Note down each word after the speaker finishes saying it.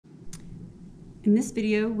In this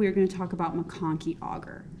video, we're going to talk about Macconkey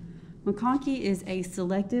agar. Macconkey is a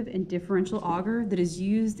selective and differential agar that is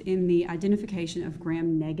used in the identification of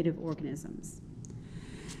gram-negative organisms.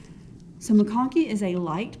 So Macconkey is a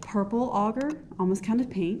light purple agar, almost kind of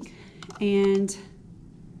pink, and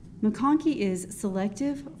Macconkey is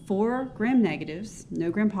selective for gram-negatives. No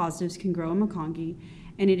gram-positives can grow in Macconkey,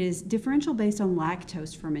 and it is differential based on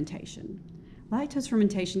lactose fermentation. Lactose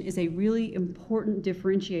fermentation is a really important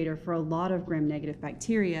differentiator for a lot of gram-negative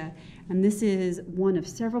bacteria, and this is one of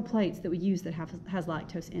several plates that we use that has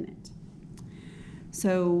lactose in it.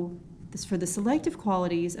 So for the selective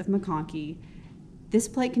qualities of Macconkey, this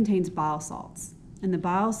plate contains bile salts, and the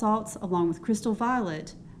bile salts, along with crystal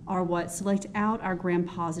violet, are what select out our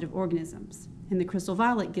gram-positive organisms, and the crystal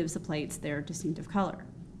violet gives the plates their distinctive color.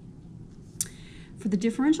 For the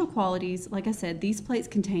differential qualities, like I said, these plates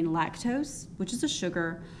contain lactose, which is a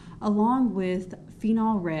sugar, along with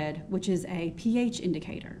phenol red, which is a pH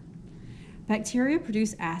indicator. Bacteria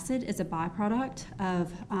produce acid as a byproduct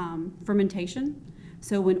of fermentation.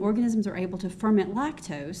 So when organisms are able to ferment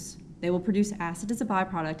lactose, they will produce acid as a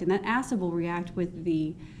byproduct, and that acid will react with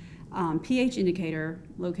the pH indicator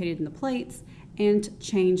located in the plates and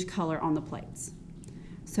change color on the plates.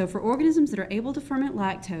 So for organisms that are able to ferment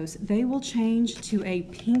lactose, they will change to a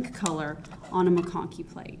pink color on a Macconkey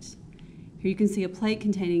plate. Here you can see a plate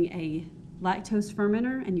containing a lactose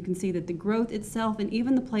fermenter, and you can see that the growth itself and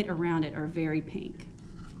even the plate around it are very pink.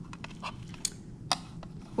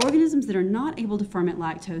 Organisms that are not able to ferment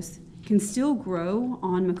lactose can still grow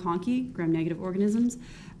on Macconkey, gram-negative organisms,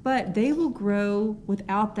 but they will grow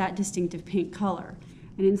without that distinctive pink color.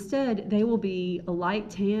 And instead, they will be a light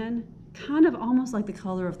tan, kind of almost like the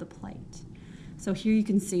color of the plate. So here you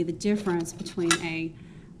can see the difference between a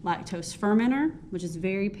lactose fermenter, which is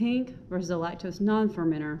very pink, versus a lactose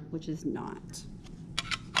non-fermenter, which is not.